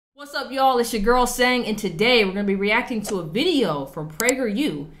What's up, y'all? It's your girl Sang, and today we're going to be reacting to a video from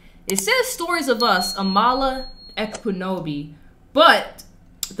PragerU. It says stories of us, Amala Ekpunobi, but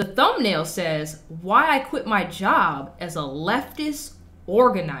the thumbnail says why I quit my job as a leftist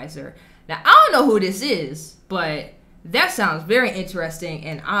organizer. Now, I don't know who this is, but that sounds very interesting,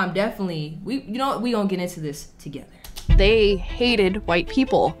 and I'm definitely, we gonna get into this together. They hated white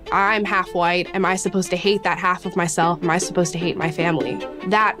people. I'm half white. Am I supposed to hate that half of myself? Am I supposed to hate my family?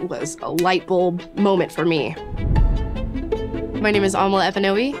 That was a light bulb moment for me. My name is Amala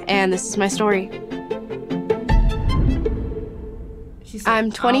Ekpunobi, and this is my story.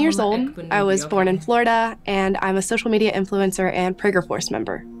 I'm 20 years old. I was born in Florida, and I'm a social media influencer and Prager Force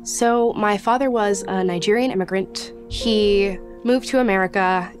member. So my father was a Nigerian immigrant. He moved to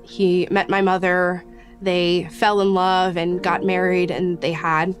America. He met my mother. They fell in love and got married, and they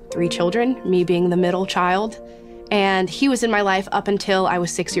had 3 children, me being the middle child. And he was in my life up until I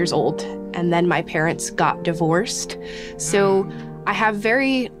was 6 years old, and then my parents got divorced. So I have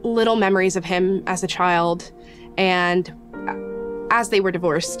very little memories of him as a child, and as they were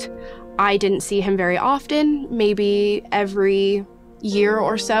divorced, I didn't see him very often, maybe every year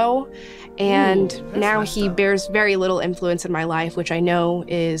or so. And now he bears very little influence in my life, which I know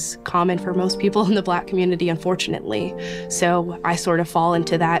is common for most people in the Black community, unfortunately. So I sort of fall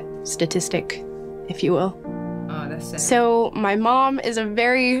into that statistic, if you will. Oh, that's sad. So my mom is a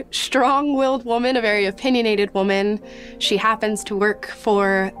very strong-willed woman, a very opinionated woman. She happens to work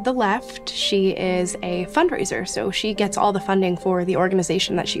for the left. She is a fundraiser, so she gets all the funding for the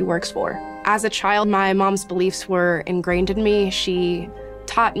organization that she works for. As a child, my mom's beliefs were ingrained in me. She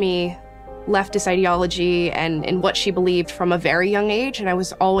taught me leftist ideology and what she believed from a very young age, and I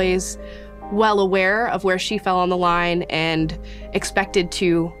was always well aware of where she fell on the line and expected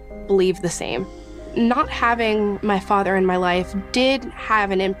to believe the same. Not having my father in my life did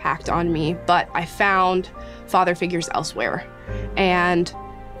have an impact on me, but I found father figures elsewhere. And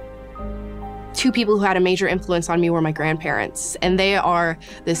 2 people who had a major influence on me were my grandparents, and they are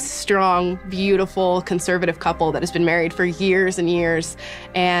this strong, beautiful, conservative couple that has been married for years and years,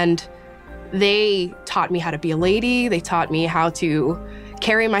 and they taught me how to be a lady. They taught me how to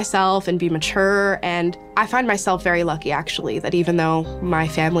carry myself and be mature. And I find myself very lucky, actually, that even though my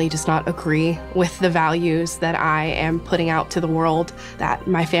family does not agree with the values that I am putting out to the world, that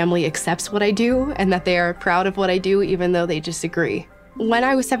my family accepts what I do and that they are proud of what I do, even though they disagree. When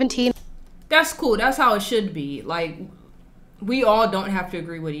I was 17... That's cool. That's how it should be. Like, we all don't have to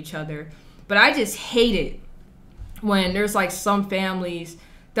agree with each other. But I just hate it when there's like some families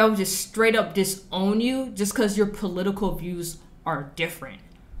that will just straight up disown you just because your political views are different.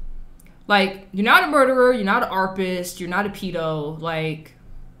 Like, you're not a murderer, you're not an arpist, you're not a pedo. Like,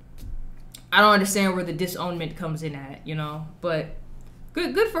 I don't understand where the disownment comes in at, you know? But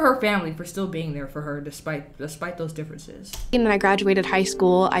good for her family for still being there for her despite those differences. When I graduated high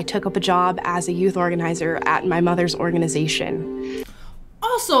school, I took up a job as a youth organizer at my mother's organization.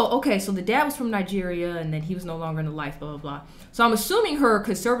 Also, okay, so the dad was from Nigeria, and then he was no longer in the life, blah, blah, blah. So I'm assuming her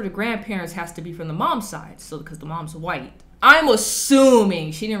conservative grandparents has to be from the mom's side, so because the mom's white. I'm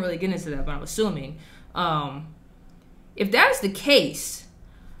assuming, she didn't really get into that, but I'm assuming. If that's the case,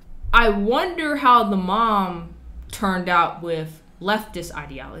 I wonder how the mom turned out with leftist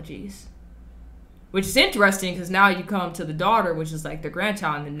ideologies. Which is interesting, because now you come to the daughter, which is like the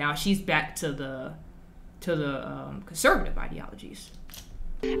grandchild, and now she's back to the conservative ideologies.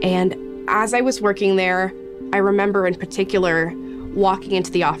 And as I was working there, I remember in particular walking into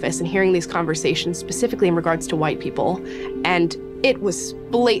the office and hearing these conversations specifically in regards to white people, and it was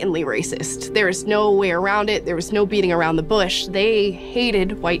blatantly racist. There is no way around it. There was no beating around the bush. They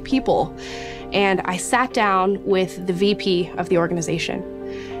hated white people. And I sat down with the VP of the organization,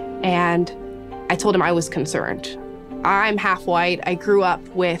 and I told him I was concerned. I'm half white. I grew up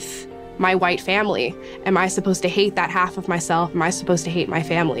with my white family. Am I supposed to hate that half of myself? Am I supposed to hate my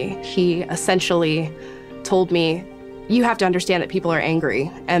family? He essentially told me, you have to understand that people are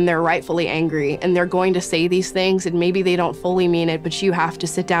angry, and they're rightfully angry, and they're going to say these things, and maybe they don't fully mean it, but you have to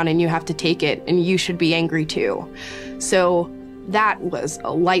sit down and you have to take it, and you should be angry too. So that was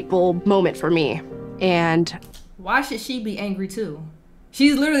a light bulb moment for me. And why should she be angry too?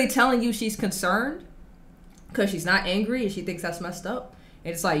 She's literally telling you she's concerned because she's not angry and she thinks that's messed up.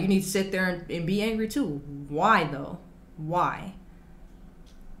 And it's like, you need to sit there and be angry too. Why though? Why?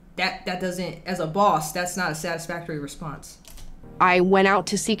 That doesn't, as a boss, that's not a satisfactory response. I went out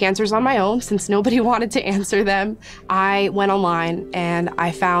to seek answers on my own since nobody wanted to answer them. I went online and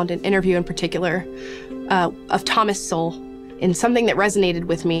I found an interview in particular of Thomas Sowell. And something that resonated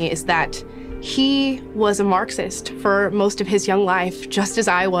with me is that He was a Marxist for most of his young life, just as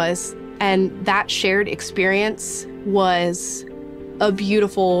I was. And that shared experience was a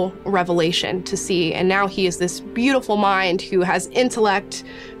beautiful revelation to see. And now he is this beautiful mind who has intellect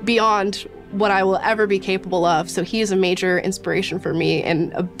beyond what I will ever be capable of. So he is a major inspiration for me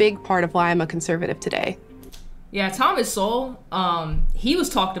and a big part of why I'm a conservative today. Yeah, Thomas Sowell, he was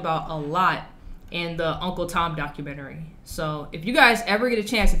talked about a lot in the Uncle Tom documentary. So if you guys ever get a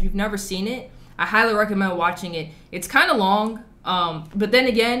chance, if you've never seen it, I highly recommend watching it. It's kind of long, but then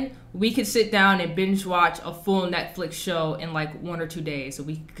again, we could sit down and binge watch a full Netflix show in like 1 or 2 days, so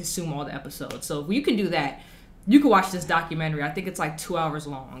we can consume all the episodes. So if you can do that, you can watch this documentary. I think it's like 2 hours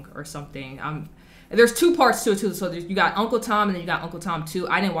long or something. There's 2 parts to it too. So you got Uncle Tom and then you got Uncle Tom 2.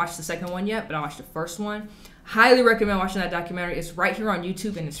 I didn't watch the second one yet, but I watched the first one. Highly recommend watching that documentary. It's right here on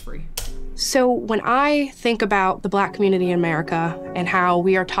YouTube and it's free. So when I think about the Black community in America and how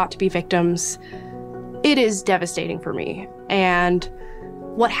we are taught to be victims, it is devastating for me. And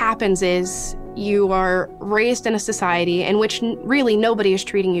what happens is you are raised in a society in which really nobody is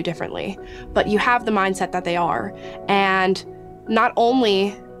treating you differently, but you have the mindset that they are. And not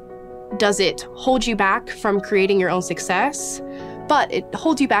only does it hold you back from creating your own success, but it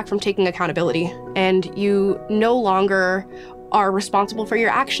holds you back from taking accountability, and you no longer are responsible for your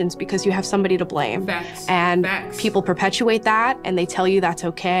actions because you have somebody to blame. Facts. And Facts. People perpetuate that, and they tell you that's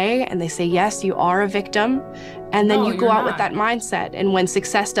okay, and they say, yes, you are a victim, and then you go out with that mindset, and when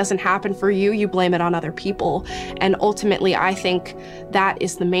success doesn't happen for you, you blame it on other people. And ultimately, I think that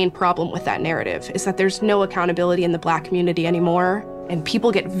is the main problem with that narrative, is that there's no accountability in the Black community anymore, and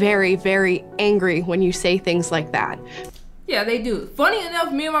people get very, very angry when you say things like that. Yeah, they do. Funny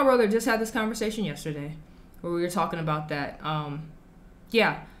enough, me and my brother just had this conversation yesterday where we were talking about that.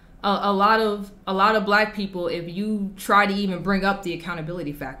 Yeah, a lot of Black people, if you try to even bring up the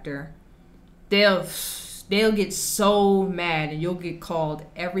accountability factor, they'll get so mad and you'll get called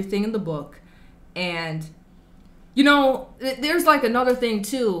everything in the book. And you know, there's like another thing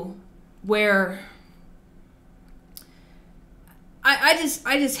too, where I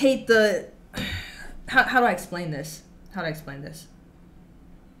just hate the how do I explain this?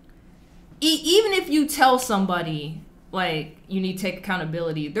 Even if you tell somebody, like, you need to take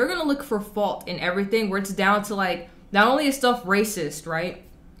accountability, they're going to look for fault in everything, where it's down to, like, not only is stuff racist, right?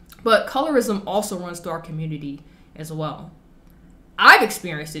 But colorism also runs through our community as well. I've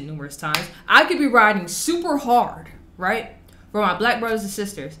experienced it numerous times. I could be riding super hard, right, for my Black brothers and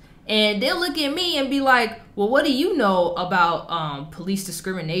sisters, and they'll look at me and be like, well, what do you know about police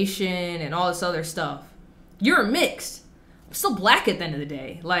discrimination and all this other stuff? You're mixed. I'm still Black at the end of the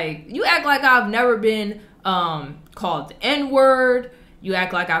day. Like, you act like I've never been called the N-word. You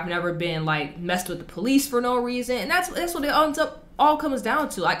act like I've never been, like, messed with the police for no reason. And that's what it all comes down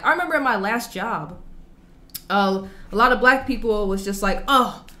to. Like, I remember at my last job, a lot of Black people was just like,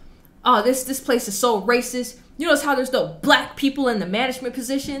 oh, this place is so racist. You notice how there's no Black people in the management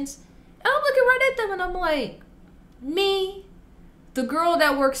positions? And I'm looking right at them and I'm like, me, the girl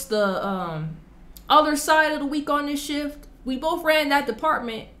that works the other side of the week on this shift, we both ran that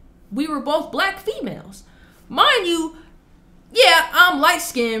department. We were both Black females. Mind you, yeah, I'm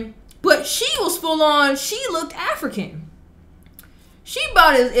light-skinned, but she was full on, she looked African. She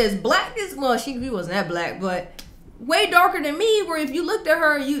about as Black as, well, she wasn't that Black, but way darker than me, where if you looked at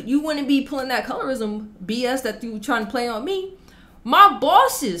her, you wouldn't be pulling that colorism BS that you were trying to play on me. My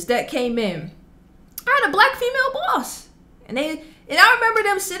bosses that came in, I had a Black female boss. And I remember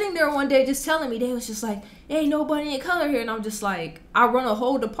them sitting there one day just telling me, they was just like, ain't nobody in color here. And I'm just like, I run a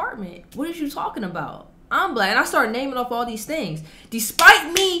whole department. What are you talking about? I'm Black. And I started naming off all these things.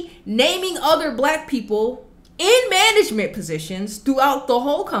 Despite me naming other Black people in management positions throughout the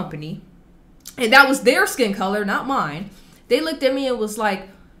whole company, and that was their skin color, not mine, they looked at me and was like,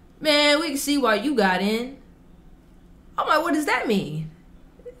 man, we can see why you got in. I'm like, what does that mean?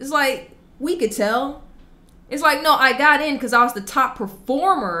 It's like, we could tell. It's like, no, I got in because I was the top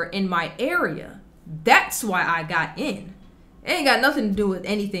performer in my area. That's why I got in. It ain't got nothing to do with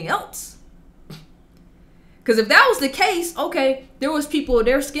anything else. Because if that was the case, okay, there was people of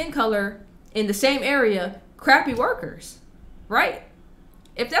their skin color in the same area, crappy workers, right?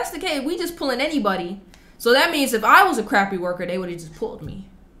 If that's the case, we just pulling anybody. So that means if I was a crappy worker, they would have just pulled me.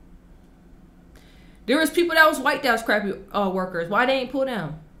 There was people that was white that was crappy workers. Why they ain't pulled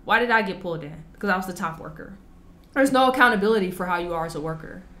down? Why did I get pulled in? Because I was the top worker. There's no accountability for how you are as a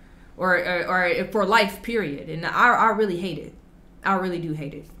worker, or for life, period. And I really hate it. I really do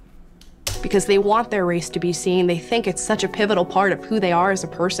hate it. because they want their race to be seen. They think it's such a pivotal part of who they are as a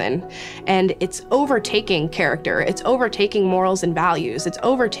person. And it's overtaking character. It's overtaking morals and values. It's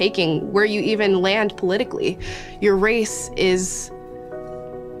overtaking where you even land politically. Your race is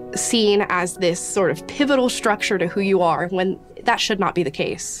seen as this sort of pivotal structure to who you are, when that should not be the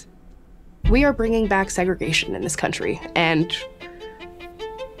case. We are bringing back segregation in this country, and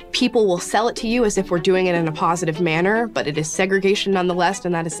people will sell it to you as if we're doing it in a positive manner, but it is segregation nonetheless,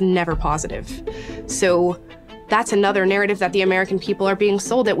 and that is never positive. So that's another narrative that the American people are being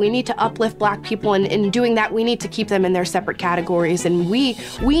sold, that we need to uplift Black people, and in doing that, we need to keep them in their separate categories, and we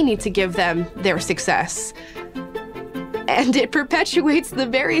need to give them their success. And it perpetuates the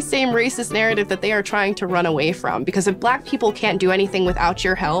very same racist narrative that they are trying to run away from. Because if Black people can't do anything without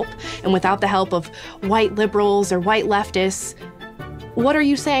your help, and without the help of white liberals or white leftists, what are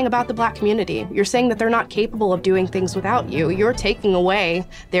you saying about the Black community? You're saying that they're not capable of doing things without you. You're taking away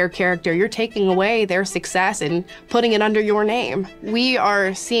their character. You're taking away their success and putting it under your name. We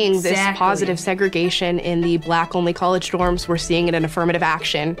are seeing this positive segregation in the Black-only college dorms. We're seeing it in affirmative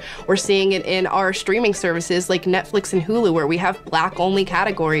action. We're seeing it in our streaming services like Netflix and Hulu, where we have Black-only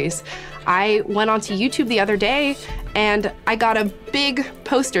categories. I went onto YouTube the other day and I got a big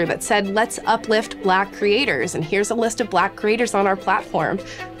poster that said, "Let's uplift Black creators." And here's a list of Black creators on our platform.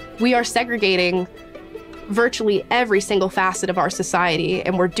 We are segregating virtually every single facet of our society,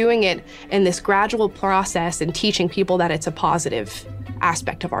 and we're doing it in this gradual process and teaching people that it's a positive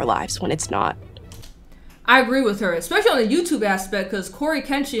aspect of our lives when it's not. I agree with her, especially on the YouTube aspect, because Corey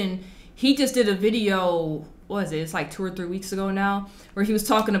Kenshin, he just did a video, what was it? It's like 2 or 3 weeks ago now, where he was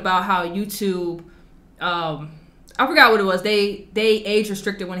talking about how YouTube, I forgot what it was. They age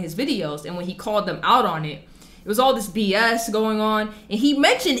restricted one of his videos, and when he called them out on it, it was all this BS going on. And he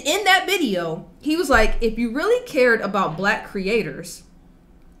mentioned in that video, he was like, if you really cared about Black creators,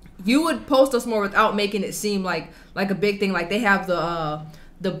 you would post us more without making it seem like a big thing. Like they have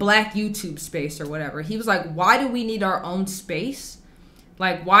the Black YouTube space or whatever. He was like, why do we need our own space?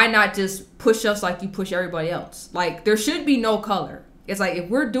 Like, why not just push us like you push everybody else? Like, there should be no color. It's like, if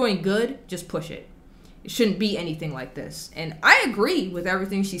we're doing good, just push it. It shouldn't be anything like this. And I agree with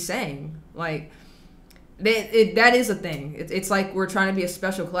everything she's saying. Like, that is a thing. It's like we're trying to be a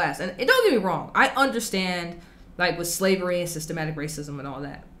special class. And don't get me wrong. I understand, like, with slavery and systematic racism and all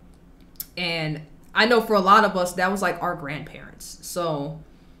that. And I know for a lot of us, that was like our grandparents. So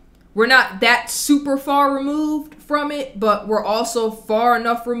we're not that super far removed from it, but we're also far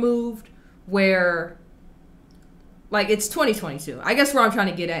enough removed where, like, it's 2022. I guess where I'm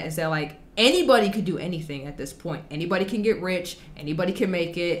trying to get at is that, like, anybody could do anything at this point. Anybody can get rich. Anybody can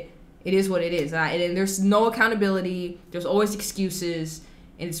make it. It is what it is. And there's no accountability. There's always excuses.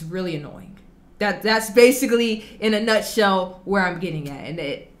 And it's really annoying. That's basically, in a nutshell, where I'm getting at.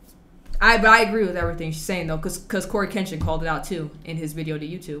 And I agree with everything she's saying, though, because Corey Kenshin called it out, too, in his video to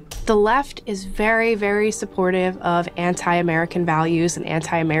YouTube. The left is very, very supportive of anti-American values and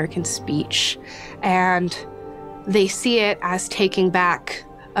anti-American speech. And they see it as taking back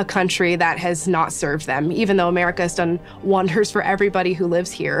a country that has not served them, even though America has done wonders for everybody who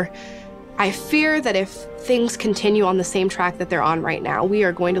lives here. I fear that if things continue on the same track that they're on right now, we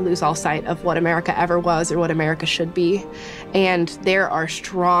are going to lose all sight of what America ever was or what America should be. And there are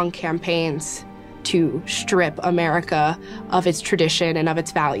strong campaigns to strip America of its tradition and of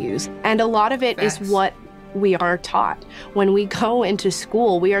its values. And a lot of it is what we are taught. When we go into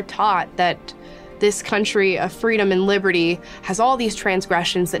school, we are taught that this country of freedom and liberty has all these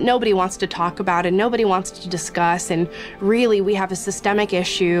transgressions that nobody wants to talk about and nobody wants to discuss. And really, we have a systemic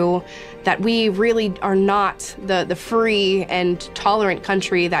issue that we really are not the free and tolerant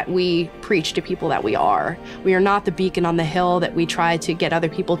country that we preach to people that we are. We are not the beacon on the hill that we try to get other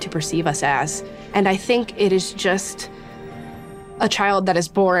people to perceive us as. And I think it is just a child that is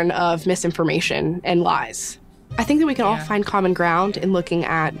born of misinformation and lies. I think that we can all find common ground in looking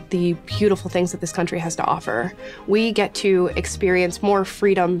at the beautiful things that this country has to offer. We get to experience more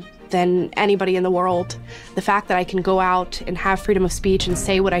freedom than anybody in the world. The fact that I can go out and have freedom of speech and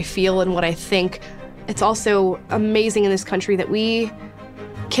say what I feel and what I think, it's also amazing in this country that we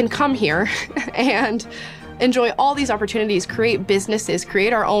can come here and enjoy all these opportunities, create businesses,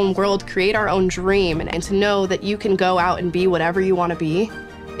 create our own world, create our own dream, and to know that you can go out and be whatever you want to be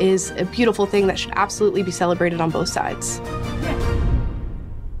is a beautiful thing that should absolutely be celebrated on both sides.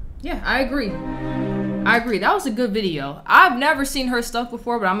 Yeah, I agree. That was a good video. I've never seen her stuff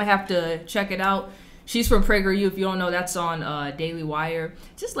before, but I'm gonna have to check it out. She's from PragerU. If you don't know, that's on Daily Wire.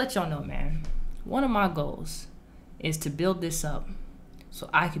 Just let y'all know, man. One of my goals is to build this up so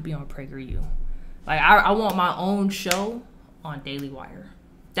I could be on PragerU. Like, I want my own show on Daily Wire.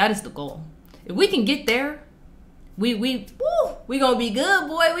 That is the goal. If we can get there, we gonna be good,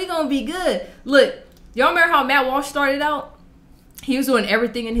 boy. We gonna be good. Look, y'all remember how Matt Walsh started out? He was doing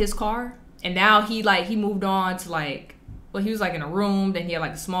everything in his car, and now he moved on to like, well, he was like in a room, then he had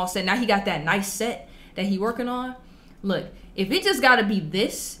like a small set. Now he got that nice set that he working on. Look, if it just gotta be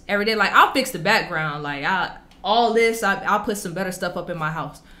this every day, like I'll fix the background, like I'll put some better stuff up in my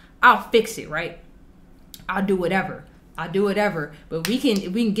house. I'll fix it, right? I'll do whatever. But we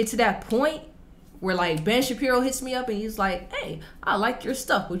can get to that point where like Ben Shapiro hits me up and he's like, hey, I like your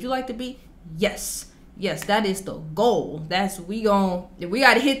stuff. Would you like to be? Yes, that is the goal. If we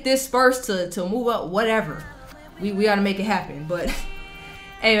gotta hit this first to move up, whatever. We gotta make it happen. But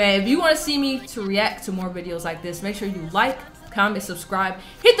hey man, if you want to see me to react to more videos like this, make sure you like, comment, subscribe,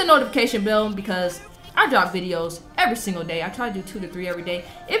 hit the notification bell, because I drop videos every single day. I try to do 2 to 3 every day.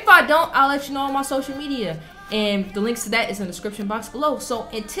 If I don't, I'll let you know on my social media. And the links to that is in the description box below. So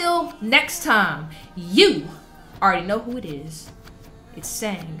until next time, you already know who it is. It's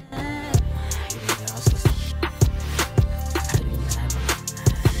Sang.